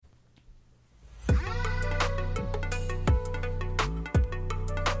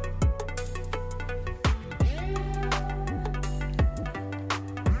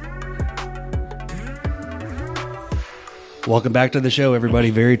Welcome back to the show, everybody.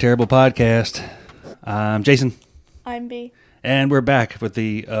 Very Terrible Podcast. I'm Jason. I'm B. And we're back with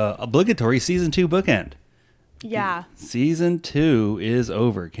the obligatory Season 2 bookend. Yeah. Season 2 is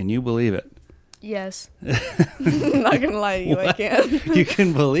over. Can you believe it? Yes. I'm not going to lie to you, I can. You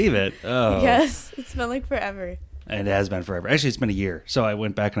can believe it? Oh. Yes. It's been like forever. And it has been forever. Actually, it's been a year. So I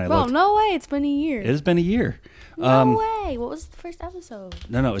went back and I looked. No way. It's been a year. It has been a year. No way. What was the first episode?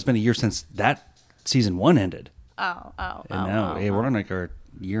 No. It's been a year since that Season 1 ended. Oh. And now we're on like our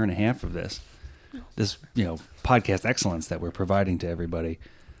year and a half of this. This, podcast excellence that we're providing to everybody.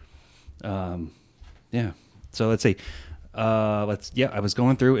 Yeah. So let's see. I was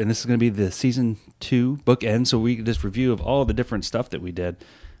going through, and this is going to be the Season 2 bookend, so we just review of all the different stuff that we did.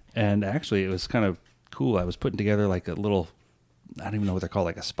 And actually, it was kind of cool. I was putting together like a little, I don't even know what they're called,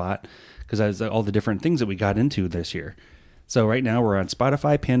 like a spot, because I was all the different things that we got into this year. So right now we're on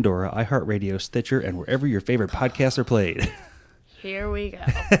Spotify, Pandora, iHeartRadio, Stitcher, and wherever your favorite podcasts are played. Here we go.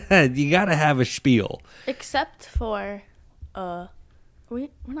 You got to have a spiel. Except for, we're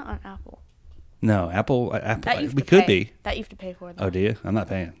not on Apple. No, Apple we could be. That you have to pay for, though. Oh, do you? I'm not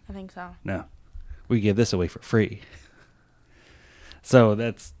paying. I think so. No. We give this away for free. So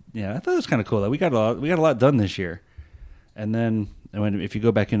that's, I thought it was kind of cool. That we got a lot done this year. And then if you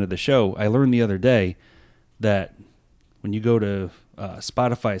go back into the show, I learned the other day that when you go to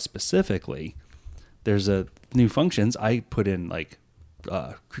Spotify specifically, there's a new functions. I put in like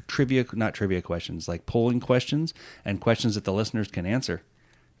not trivia questions, like polling questions and questions that the listeners can answer,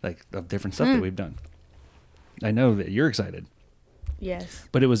 like of different stuff that we've done. I know that you're excited. Yes.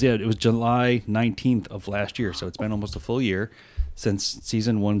 But it was July 19th of last year, so it's been almost a full year since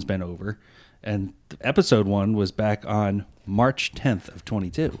Season 1's been over. And Episode 1 was back on March 10th of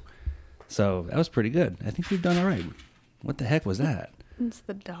 22. So that was pretty good. I think we've done all right. What the heck was that? It's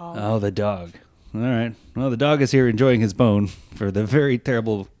the dog. Oh, the dog. All right. Well, the dog is here enjoying his bone for the Very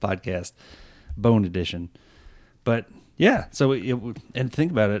Terrible Podcast, Bone Edition. But yeah, so and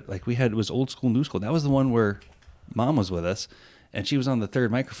think about it, like it was Old School, New School. That was the one where Mom was with us, and she was on the third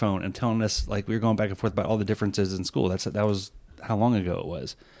microphone and telling us, like, we were going back and forth about all the differences in school. That was how long ago it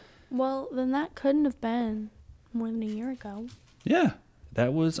was. Well, then that couldn't have been more than a year ago. Yeah.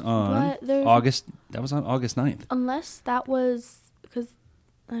 That was on August 9th. Unless that was because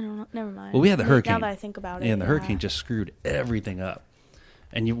I don't know. Never mind. Well, we had the hurricane. Now that I think about it. Yeah, and the hurricane just screwed everything up.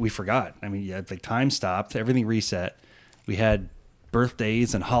 And we forgot. I mean, the time stopped. Everything reset. We had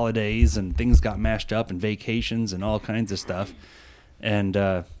birthdays and holidays and things got mashed up and vacations and all kinds of stuff. And,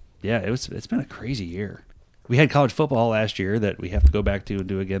 it's been a crazy year. We had college football last year that we have to go back to and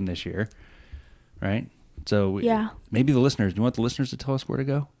do again this year. Right? So maybe the listeners, do you want the listeners to tell us where to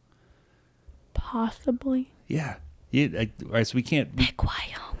go? Possibly. Yeah. All right, so we can't. Pick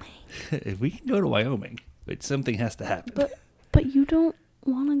Wyoming. We can go to Wyoming, but something has to happen. But you don't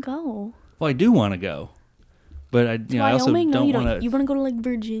want to go. Well, I do want to go. But I also don't want to. You want to go to like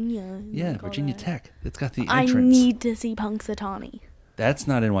Virginia. Yeah, Virginia Tech. It's got the I entrance. need to see Punxsutawney. That's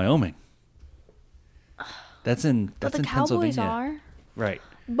not in Wyoming. That's in But the Pennsylvania. Cowboys are. Right.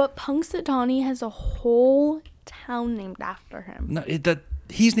 But Punxsutawney has a whole town named after him. No,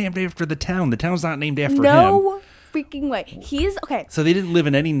 he's named after the town. The town's not named after him. No freaking way. He's okay. So they didn't live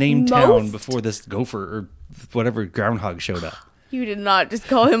in any named town before this gopher or whatever groundhog showed up. You did not just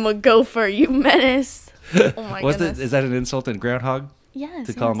call him a gopher, you menace. Oh my goodness. Is that an insult in groundhog? Yes.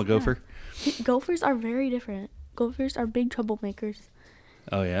 To call him a gopher? Yeah. Gophers are very different. Gophers are big troublemakers.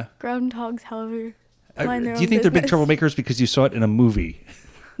 Oh, yeah? Groundhogs, however, do you think they're big troublemakers because you saw it in a movie?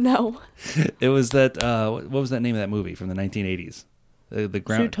 No. It was that, what was that name of that movie from the 1980s?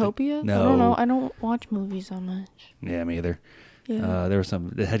 Zootopia? No. I don't know. I don't watch movies so much. Yeah, me either. Yeah. There was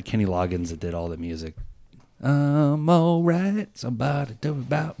some, it had Kenny Loggins that did all the music. I'm all right, somebody do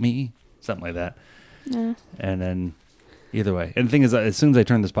about me. Something like that. Yeah. And then, either way. And the thing is, as soon as I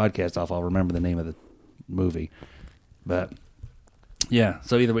turn this podcast off, I'll remember the name of the movie. But, yeah.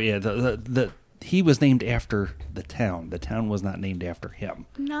 So either way, yeah, he was named after the town. The town was not named after him.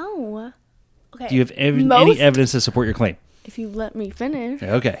 No. Okay. Do you have any evidence to support your claim? If you let me finish.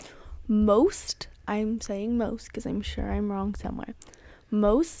 Okay. I'm saying most because I'm sure I'm wrong somewhere.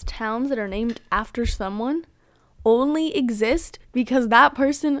 Most towns that are named after someone only exist because that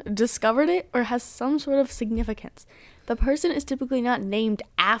person discovered it or has some sort of significance. The person is typically not named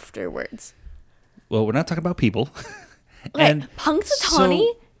afterwards. Well, we're not talking about people. Okay, and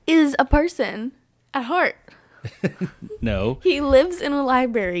Punxsutawney is a person at heart. No. He lives in a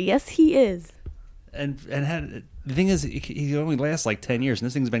library. Yes, he is. And the thing is, he only lasts like 10 years, and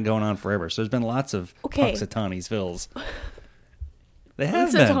this thing's been going on forever. So there's been lots of Punxsutawney's fills. They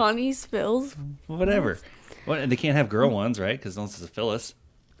have been. Punxsutawney's fills? Whatever. What? And they can't have girl ones, right? Because unless it's a Phyllis.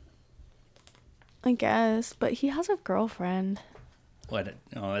 I guess, but he has a girlfriend. What?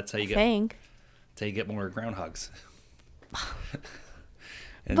 Oh, that's how you I get. think. That's how you get more groundhogs.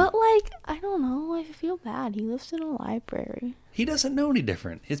 But like, I don't know. I feel bad. He lives in a library. He doesn't know any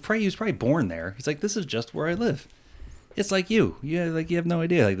different. He was probably born there. He's like, this is just where I live. It's like you. Yeah, like you have no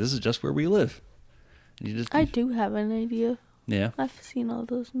idea. Like this is just where we live. I do have an idea. Yeah. I've seen all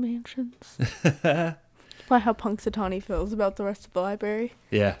those mansions. Why how Punxsutawney feels about the rest of the library.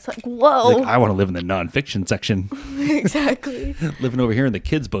 Yeah. It's like, whoa. Like, I want to live in the nonfiction section. Exactly. Living over here in the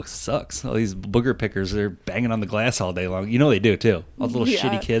kids' books sucks. All these booger pickers, they're banging on the glass all day long. You know they do, too. All the little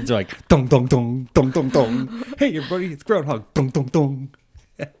shitty kids are like, dong, dong, dong, dong, dong, dong. Hey, everybody, it's Groundhog. Dong, dong, dong.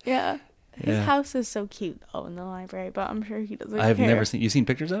 Yeah. His house is so cute, though, in the library, but I'm sure he doesn't I've care. never seen... You've seen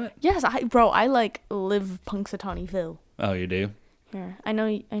pictures of it? Yes, I like live Punxsutawneyville. Oh, you do? Here, I know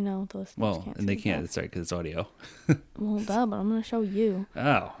the listeners Well, can't and they see can't. that. It's right, because it's audio. Well, duh, but I'm going to show you.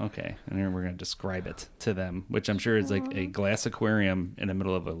 Oh, okay. And then we're going to describe it to them, which I'm sure is like a glass aquarium in the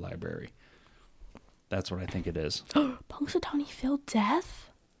middle of a library. That's what I think it is. Punxsutawneyville death?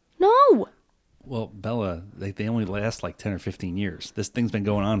 No! Well, Bella, they only last like 10 or 15 years. This thing's been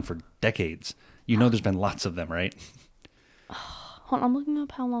going on for decades. You know there's been lots of them, right? Hold on, I'm looking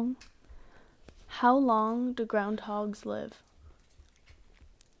up how long. How long do groundhogs live?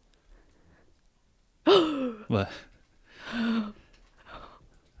 What?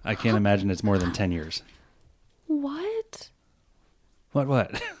 I can't imagine it's more than 10 years. What?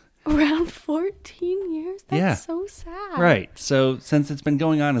 What? Around 14 years? That's Yeah. so sad. Right. So since it's been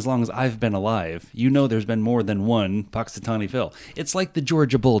going on as long as I've been alive, you know there's been more than one Punxsutawney Phil. It's like the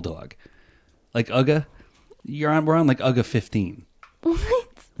Georgia Bulldog. Like Ugga. We're on like Ugga 15. What?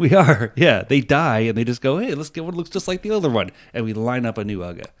 We are. Yeah. They die and they just go, hey, let's get one that looks just like the other one. And we line up a new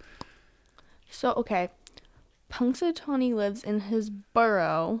Ugga. So, okay. Punxsutawney lives in his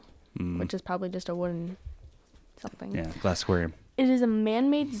burrow, which is probably just a wooden something. Yeah. Glass aquarium. It is a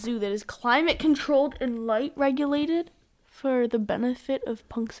man-made zoo that is climate controlled and light regulated for the benefit of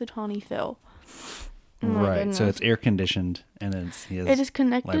Punxsutawney Phil. Oh my Right. goodness. So it's air conditioned and It is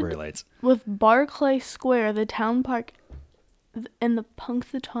connected library lights. with Barclay Square, the town park, and the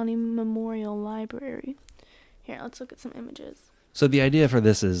Punxsutawney Memorial Library. Here, let's look at some images. So the idea for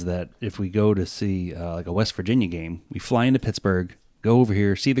this is that if we go to see like a West Virginia game, we fly into Pittsburgh, go over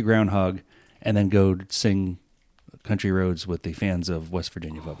here, see the groundhog, and then go sing Country Roads with the fans of West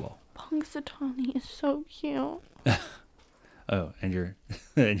Virginia football. Punxsutawney is so cute. Oh, and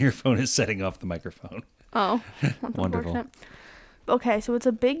your phone is setting off the microphone. Oh, that's Wonderful. unfortunate. Okay, so it's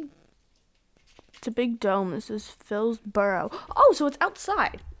a big dome. This is Phil's burrow. Oh, so it's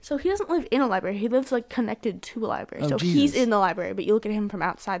outside. So he doesn't live in a library. He lives like connected to a library. Oh, so Jesus. he's in the library, but you look at him from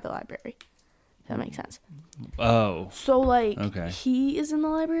outside the library. If that makes sense. Oh. So like Okay. he is in the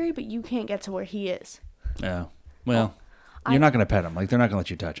library, but you can't get to where he is. Oh. Well, you're not going to pet him. Like, they're not going to let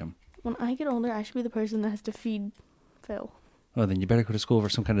you touch him. When I get older, I should be the person that has to feed Phil. Well, then you better go to school for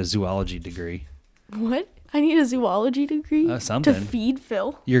some kind of zoology degree. What? I need a zoology degree Something. to feed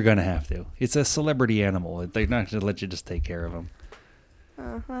Phil. You're going to have to. It's a celebrity animal. They're not going to let you just take care of him.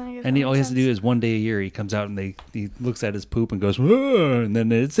 And all he has to do is one day a year he comes out and he looks at his poop and goes, "Whoa," and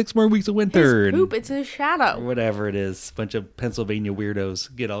then it's 6 more weeks of winter. His poop, and it's his shadow. whatever it is. A bunch of Pennsylvania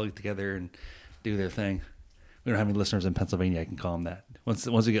weirdos get all together and do their thing. We don't have any listeners in Pennsylvania. I can call them that. Once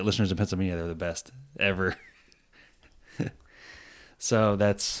we get listeners in Pennsylvania, they're the best ever. So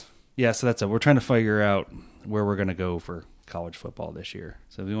that's it. We're trying to figure out where we're going to go for college football this year.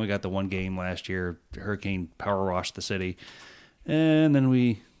 So we only got the one game last year. The hurricane power washed the city. And then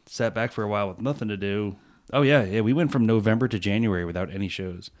we sat back for a while with nothing to do. Oh, yeah. We went from November to January without any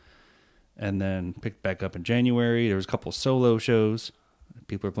shows. And then picked back up in January. There was a couple solo shows.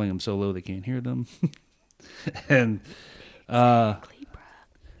 People are playing them solo. They can't hear them. And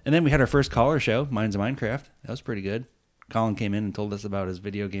then we had our first caller show, Minds of Minecraft. That was pretty good. Colin came in and told us about his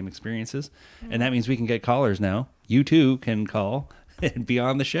video game experiences. And that means we can get callers now. You too can call and be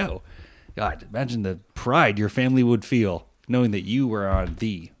on the show. God, imagine the pride your family would feel knowing that you were on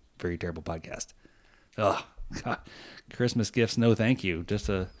the Very Terrible Podcast. Oh, God. Christmas gifts, no thank you.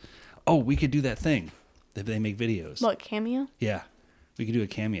 We could do that thing that they make videos. What, cameo? Yeah, we could do a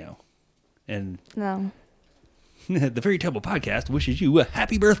cameo. And No. the Very Terrible Podcast wishes you a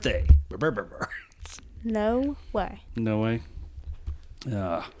happy birthday. No way. No way.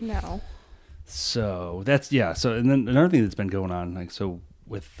 No. So that's, yeah. So, and then another thing that's been going on, like, so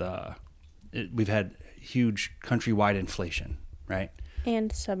with, we've had huge countrywide inflation, right?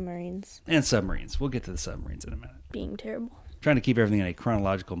 And submarines And submarines. We'll get to the submarines in a minute. being terrible. trying to keep everything in a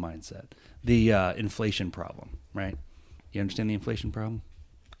chronological mindset. The inflation problem, right? You understand the inflation problem?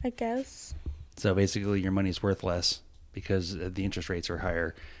 I guess. So basically, your money's worth less because the interest rates are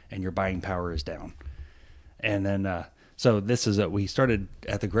higher and your buying power is down. And then, so this is we started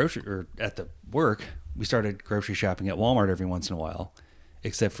at the grocery or at the work. We started grocery shopping at Walmart every once in a while,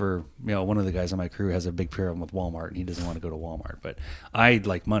 except for one of the guys on my crew has a big problem with Walmart and he doesn't want to go to Walmart. But I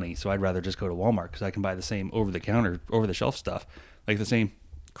like money, so I'd rather just go to Walmart because I can buy the same over the counter, over the shelf stuff, like the same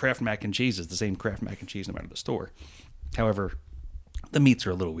Kraft mac and cheese is the same Kraft mac and cheese no matter the store. However, the meats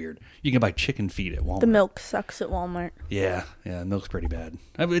are a little weird. You can buy chicken feet at Walmart. The milk sucks at Walmart. Yeah, milk's pretty bad.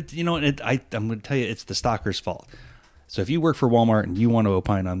 I'm going to tell you, it's the stocker's fault. So if you work for Walmart and you want to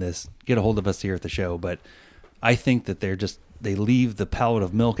opine on this, get a hold of us here at the show. But I think that they leave the pallet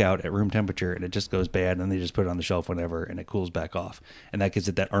of milk out at room temperature and it just goes bad and they just put it on the shelf whenever and it cools back off. And that gives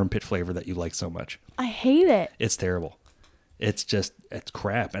it that armpit flavor that you like so much. I hate it. It's terrible. It's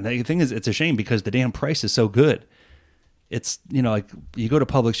crap. And the thing is, it's a shame because the damn price is so good. It's, like you go to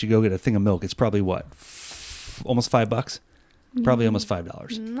Publix, you go get a thing of milk. It's probably what? Almost $5? Probably almost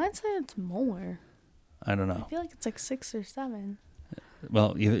 $5. I'd say it's more. I don't know. I feel like it's like 6 or 7.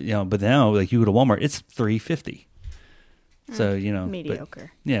 Well, but now like you go to Walmart, it's $3.50. So,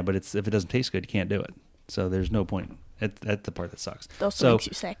 mediocre. But if it doesn't taste good, you can't do it. So there's no point. That's the part that sucks. It also makes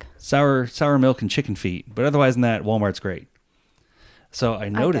you sick. Sour milk and chicken feet. But otherwise than that, Walmart's great. So I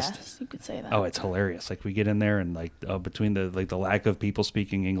noticed. I guess you could say that. Oh, it's hilarious! Like we get in there and between the lack of people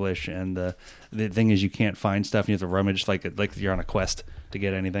speaking English and the thing is you can't find stuff and you have to rummage like you're on a quest to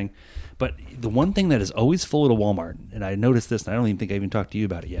get anything. But the one thing that is always full at a Walmart, and I noticed this, and I don't even think I even talked to you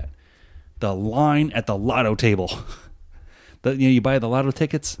about it yet, the line at the lotto table. You buy the lotto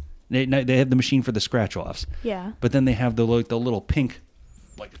tickets. They have the machine for the scratch offs. Yeah. But then they have the little pink.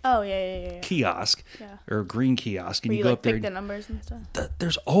 Kiosk or green kiosk, and where you go up there. Pick the numbers and stuff.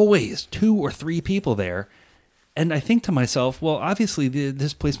 There's always 2 or 3 people there, and I think to myself, well, obviously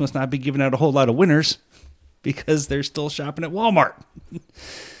this place must not be giving out a whole lot of winners because they're still shopping at Walmart.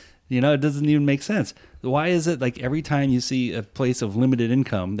 It doesn't even make sense. Why is it like every time you see a place of limited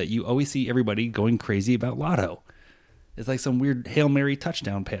income that you always see everybody going crazy about lotto? It's like some weird Hail Mary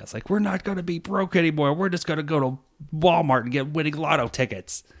touchdown pass. Like, we're not going to be broke anymore. We're just going to go to Walmart and get winning lotto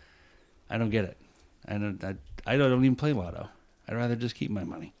tickets. I don't get it. I don't even play lotto. I'd rather just keep my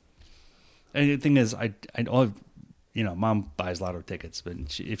money. And the thing is, Mom buys lotto tickets, but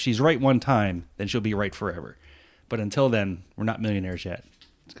if she's right one time, then she'll be right forever. But until then, we're not millionaires yet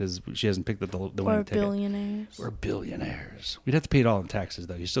because she hasn't picked up the winning ticket. Or billionaires. We're billionaires. We'd have to pay it all in taxes,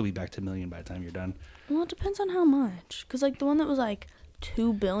 though. You'd still be back to $1 million by the time you're done. Well, it depends on how much. Because, the one that was,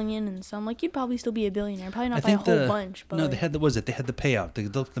 $2 billion and some, you'd probably still be a billionaire. Probably not by a whole bunch. But no, they had the payout.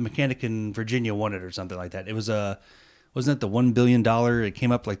 The mechanic in Virginia won it or something like that. It was wasn't it the $1 billion? It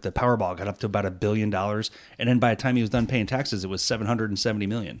came up the Powerball got up to about $1 billion. And then by the time he was done paying taxes, it was $770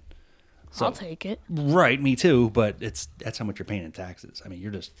 million. So, I'll take it. Right, me too. But that's how much you're paying in taxes. I mean,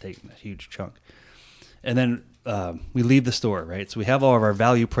 you're just taking a huge chunk. And then we leave the store, right? So we have all of our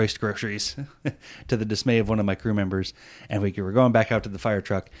value-priced groceries to the dismay of one of my crew members, and we're going back out to the fire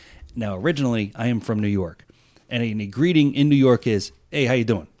truck. Now, originally, I am from New York, and a greeting in New York is, "Hey, how you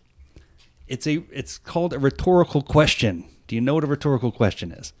doing?" It's called a rhetorical question. Do you know what a rhetorical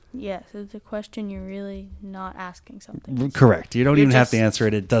question is? Yes, it's a question you're really not asking something. Correct. You don't even have to answer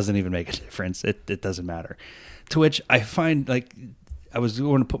it. It doesn't even make a difference. It doesn't matter. To which I find, I was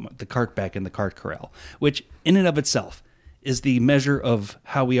going to put the cart back in the cart corral, which in and of itself is the measure of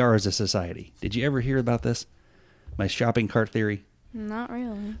how we are as a society. Did you ever hear about this? My shopping cart theory? Not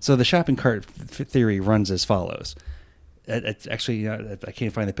really. So the shopping cart theory runs as follows. It's actually, I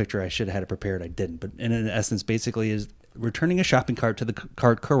can't find the picture. I should have had it prepared. I didn't. But in essence, basically is returning a shopping cart to the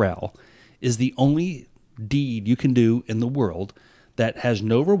cart corral is the only deed you can do in the world that has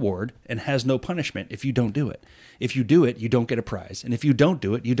no reward and has no punishment if you don't do it. If you do it, you don't get a prize. And if you don't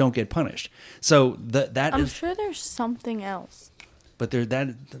do it, you don't get punished. So I'm sure there's something else. But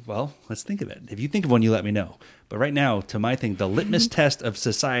let's think of it. If you think of one, you let me know. But right now, to my thing, the litmus test of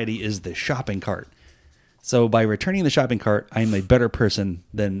society is the shopping cart. So by returning the shopping cart, I am a better person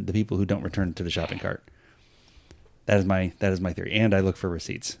than the people who don't return to the shopping cart. That is my theory. And I look for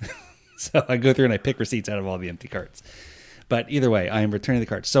receipts. So I go through and I pick receipts out of all the empty carts. But either way, I am returning the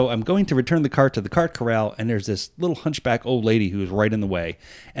cart. So I'm going to return the cart to the cart corral, and there's this little hunchback old lady who's right in the way.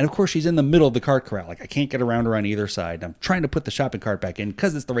 And of course, she's in the middle of the cart corral. I can't get around her on either side. I'm trying to put the shopping cart back in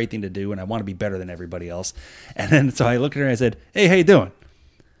because it's the right thing to do, and I want to be better than everybody else. And then so I looked at her and I said, "Hey, how you doing?"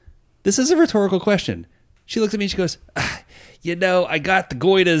 This is a rhetorical question. She looks at me and she goes, I got the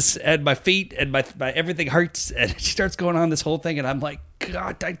goitas and my feet and my everything hurts. And she starts going on this whole thing. And I'm like,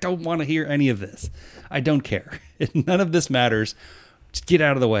 God, I don't want to hear any of this. I don't care. None of this matters. Just get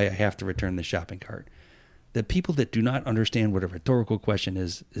out of the way. I have to return the shopping cart. The people that do not understand what a rhetorical question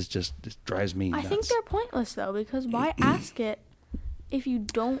is just drives me nuts. I think they're pointless, though, because why ask it if you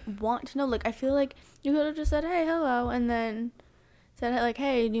don't want to know? Like, I feel like you could have just said, hey, hello, and then said, like,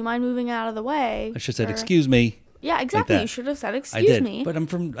 hey, do you mind moving out of the way? I should have said, excuse me. Yeah, exactly. Like you should have said, I excuse did, me. but I'm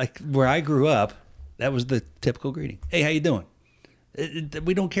from like where I grew up. That was the typical greeting. Hey, how you doing?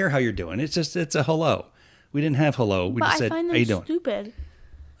 We don't care how you're doing. It's a hello. We didn't have hello. We just said, how you doing? Stupid.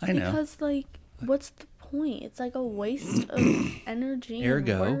 I know. Because, like, what's the point? It's like a waste of energy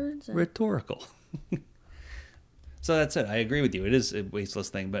Ergo, and words. Rhetorical. So that's it. I agree with you. It is a wasteless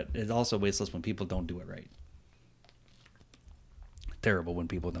thing, but it's also wasteless when people don't do it right. Terrible when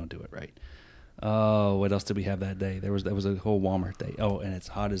people don't do it right. Oh, what else did we have that day? That was a whole Walmart day. Oh, and it's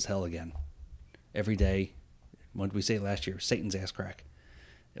hot as hell again. Every day. What did we say last year? Satan's ass crack.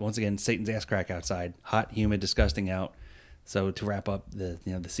 And once again, Satan's ass crack outside. Hot, humid, disgusting out. So to wrap up the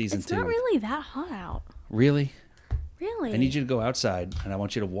season 2. It's not really that hot out. Really? Really? I need you to go outside, and I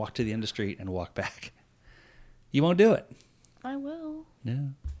want you to walk to the end of the street and walk back. You won't do it. I will. No.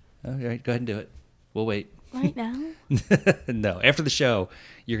 All right, go ahead and do it. We'll wait. Right now? No. After the show,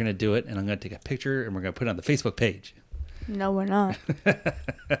 you're going to do it, and I'm going to take a picture, and we're going to put it on the Facebook page. No, we're not.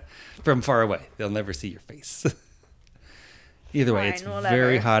 From far away. They'll never see your face. Either way, it's whatever.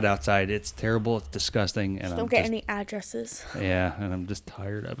 very hot outside. It's terrible. It's disgusting. And Don't get any addresses. Yeah, and I'm just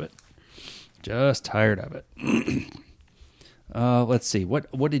tired of it. Just tired of it. Let's see.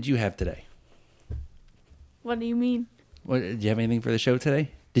 What did you have today? What do you mean? Did you have anything for the show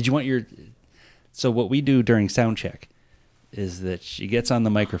today? Did you want your... So what we do during sound check is that she gets on the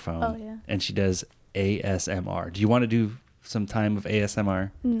microphone and she does ASMR. Do you want to do some time of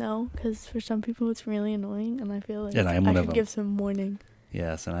ASMR? No, because for some people it's really annoying, and I feel like and I am one of them. give some warning.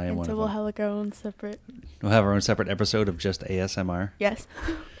 Yes, and I am one of them. So we'll have like our own separate... We'll have our own separate episode of just ASMR? Yes.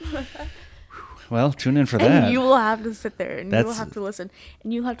 Well, tune in for that. And you will have to sit there, and you will have to listen,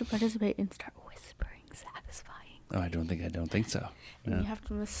 and you'll have to participate and start whispering satisfying. Oh, I don't think so. And you have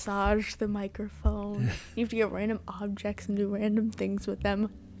to massage the microphone. You have to get random objects and do random things with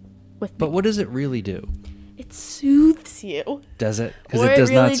them. But what does it really do? It soothes you. Does it? Because it does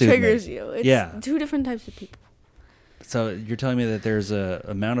really not soothe triggers me. you. It's two different types of people. So you're telling me that there's a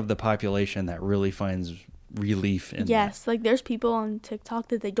amount of the population that really finds relief in Yes, like there's people on TikTok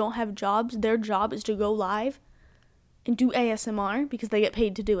that they don't have jobs. Their job is to go live and do ASMR because they get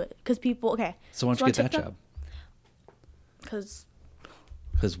paid to do it. Because people, okay. So why don't you get that job?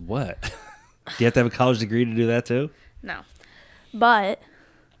 Because what? Do you have to have a college degree to do that too? No. But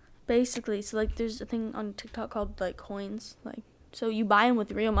basically, so like there's a thing on TikTok called like coins. Like, so you buy them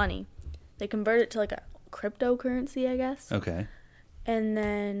with real money. They convert it to like a cryptocurrency, I guess. Okay. And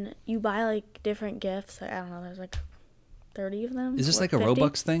then you buy like different gifts. Like, I don't know, there's like 30 of them. Is this like 50? a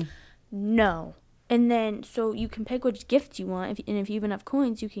Robux thing? No. And then so you can pick which gifts you want. And if you have enough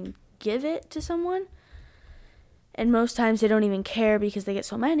coins, you can give it to someone. And most times they don't even care because they get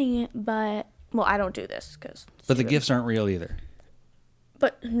so many. But, well, I don't do this because... But the gifts aren't real either.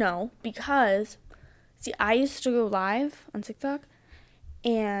 But no, because, see, I used to go live on TikTok,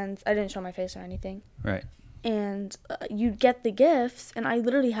 and I didn't show my face or anything. Right. And you'd get the gifts, and I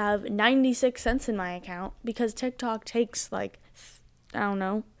literally have 96 cents in my account because TikTok takes, like, I don't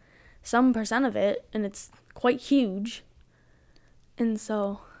know, some percent of it, and it's quite huge. And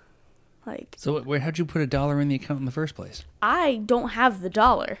so, like... So how'd you put $1 in the account in the first place? I don't have the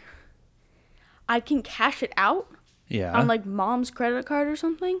dollar. I can cash it out. Yeah. On like mom's credit card or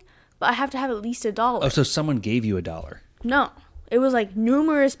something, but I have to have at least $1. Oh, so someone gave you $1? No, it was like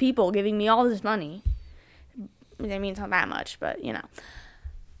numerous people giving me all this money. I mean, it's not that much, but you know.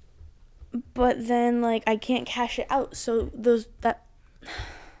 But then like I can't cash it out, so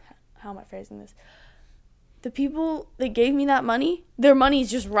how am I phrasing this? The people that gave me that money, their money's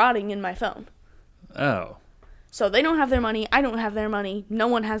just rotting in my phone. Oh. So they don't have their money. I don't have their money. No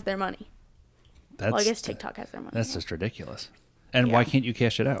one has their money. Well, I guess TikTok has their money. That's just ridiculous. And why can't you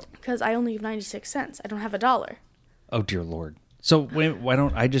cash it out? Because I only have 96 cents. I don't have $1. Oh, dear Lord. So why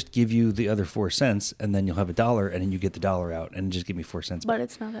don't I just give you the other 4 cents, and then you'll have $1, and then you get the $1 out, and just give me 4 cents back? But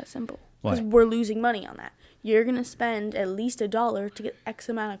it's not that simple. Why? Because we're losing money on that. You're going to spend at least $1 to get X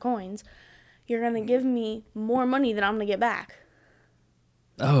amount of coins. You're going to give me more money than I'm going to get back.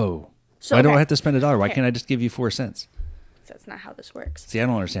 Oh. So why do I have to spend $1? Why can't I just give you 4 cents? That's not how this works. See, I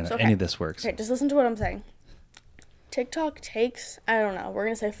don't understand how any of this works. Okay, just listen to what I'm saying. TikTok takes, I don't know, we're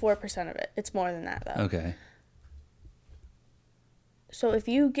going to say 4% of it. It's more than that, though. Okay. So if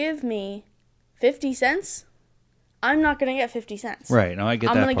you give me 50 cents, I'm not going to get 50 cents. Right. No, I get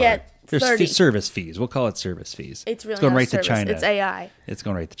I'm that gonna part. get There's 30. service fees. We'll call it service fees. It's really going not right service. to China. It's AI. It's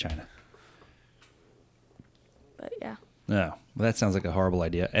going right to China. But yeah. No, well, that sounds like a horrible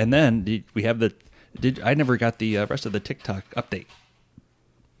idea. And then we have I never got the rest of the TikTok update.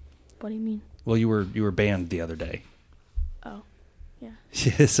 What do you mean? Well, you were banned the other day. Oh,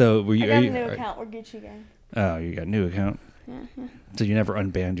 yeah. So were you? I got a new account. We're Gucci gang. Oh, you got a new account. Yeah. So you never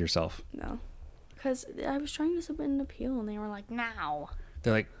unbanned yourself. No, because I was trying to submit an appeal and they were like, "Now."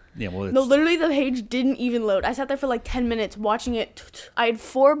 They're like, yeah, well, it's, No, literally the page didn't even load. I sat there for like 10 minutes watching it. I had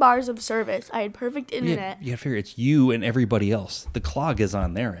 4 bars of service. I had perfect internet. You gotta figure it's you and everybody else. The clog is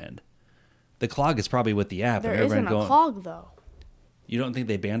on their end. The clog is probably with the app. There and isn't a clog though. You don't think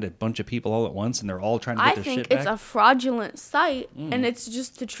they banned a bunch of people all at once and they're all trying to get their shit back? I think it's a fraudulent site and it's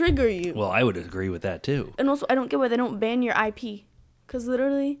just to trigger you. Well, I would agree with that too. And also, I don't get why they don't ban your IP. Because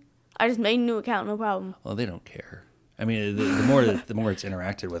literally, I just made a new account, no problem. Well, they don't care. I mean, the more it's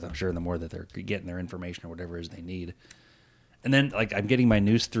interacted with, I'm sure the more that they're getting their information or whatever it is they need. And then, like, I'm getting my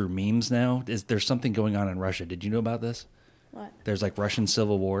news through memes now. There's something going on in Russia? Did you know about this? What? There's like Russian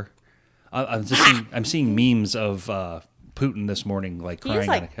civil war. I'm seeing memes of Putin this morning, like crying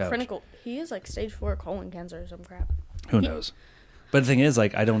on a couch. He is like stage 4 colon cancer or some crap. Who knows? But the thing is,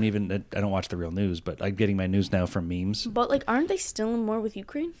 like, I don't watch the real news, but I'm getting my news now from memes. But like, aren't they still in war with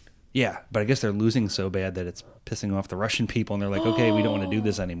Ukraine? Yeah, but I guess they're losing so bad that it's pissing off the Russian people, and they're like, okay, we don't want to do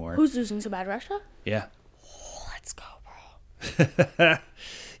this anymore. Who's losing so bad? Russia? Yeah. Oh, let's go, bro.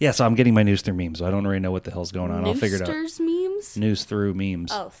 Yeah, so I'm getting my news through memes, so I don't really know what the hell's going on. I'll figure it out. Memes? News through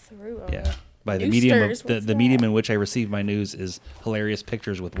memes. Oh, through. Yeah. By the medium the medium in which I receive my news is hilarious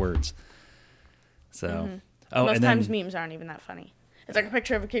pictures with words. So, most times memes aren't even that funny. It's like a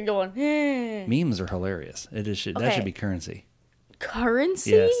picture of a kid going, eh. Memes are hilarious. That should be currency.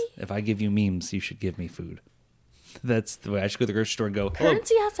 Currency? Yes. If I give you memes, you should give me food. That's the way I should go to the grocery store and go, hello.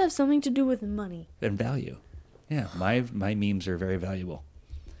 Currency has to have something to do with money. And value. Yeah, my memes are very valuable.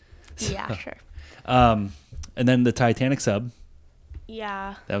 Yeah, sure. And then the Titanic sub.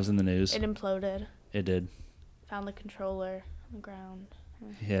 Yeah. That was in the news. It imploded. It did. Found the controller on the ground.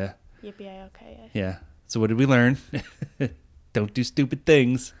 Yeah. Yippee-okay. Yeah. So what did we learn? Don't do stupid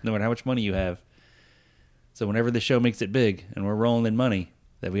things, no matter how much money you have. So whenever the show makes it big and we're rolling in money,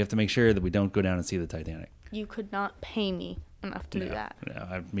 that we have to make sure that we don't go down and see the Titanic. You could not pay me enough to do that.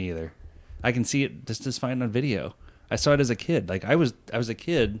 No, me either. I can see it just fine on video. I saw it as a kid. Like I was a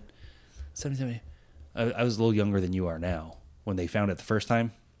kid. 70. I was a little younger than you are now when they found it the first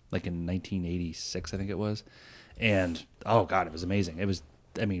time, like in 1986, I think it was. And oh god, it was amazing. It was,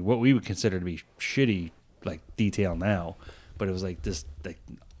 I mean, what we would consider to be shitty like detail now, but it was like this like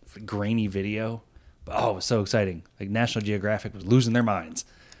grainy video. But, oh, it was so exciting. Like National Geographic was losing their minds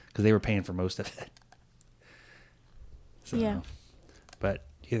because they were paying for most of it. So, yeah. But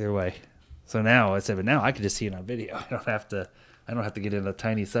either way, so now I can just see it on video. I don't have to get in a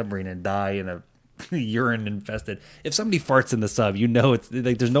tiny submarine and die in a urine infested. If somebody farts in the sub, you know it's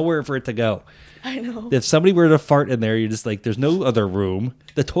like there's nowhere for it to go. I know. If somebody were to fart in there, you're just like, there's no other room.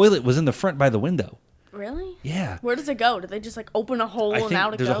 The toilet was in the front by the window. Really? Yeah. Where does it go? Do they just like open a hole and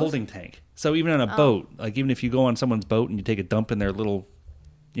out it goes? There's a holding tank. So even on a boat, like even if you go on someone's boat and you take a dump in their little,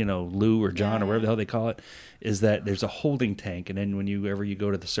 Lou or John or whatever the hell they call it, is that there's a holding tank, and then whenever you go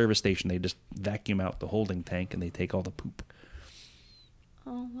to the service station, they just vacuum out the holding tank and they take all the poop.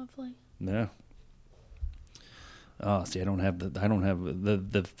 Oh, lovely. Yeah. Oh, see, I don't have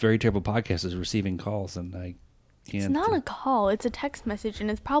the Very Terrible Podcast is receiving calls, and I can't. It's not a call. It's a text message,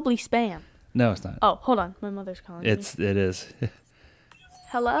 and it's probably spam. No, it's not. Oh, hold on. My mother's calling me. It is.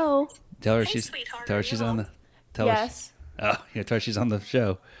 Hello. Tell her Sweetheart, tell her she's on the. Yes. Tell her she's on the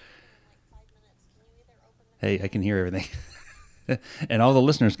show. Hey, I can hear everything. And all the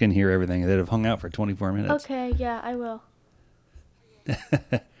listeners can hear everything that have hung out for 24 minutes. Okay, yeah, I will.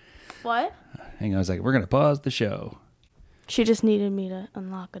 What? Hang on, I was like, we're going to pause the show. She just needed me to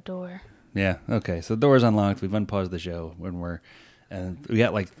unlock a door. Yeah, okay. So the door's unlocked. We've unpaused the show and we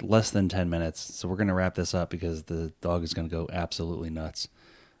got like less than 10 minutes. So we're going to wrap this up because the dog is going to go absolutely nuts.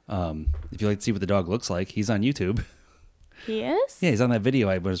 If you'd like to see what the dog looks like, he's on YouTube. He is? Yeah, he's on that video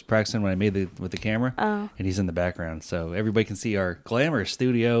I was practicing when I made with the camera. Oh. And he's in the background. So everybody can see our glamorous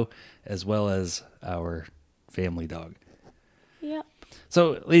studio as well as our family dog. Yep.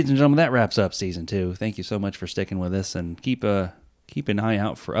 So, ladies and gentlemen, that wraps up season 2. Thank you so much for sticking with us, and keep an eye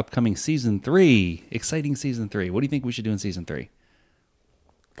out for upcoming season 3. Exciting season 3. What do you think we should do in season 3?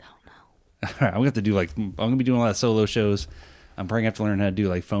 Don't know. All right, I'm going to be doing a lot of solo shows. I'm probably going to have to learn how to do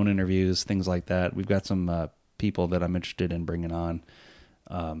like phone interviews, things like that. We've got some people that I'm interested in bringing on.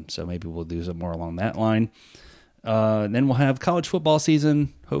 So maybe we'll do some more along that line. Then we'll have college football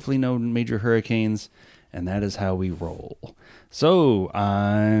season. Hopefully no major hurricanes. And that is how we roll. So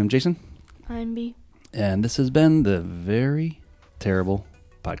I'm Jason. I'm B. And this has been the Very Terrible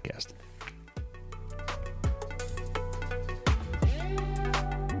Podcast.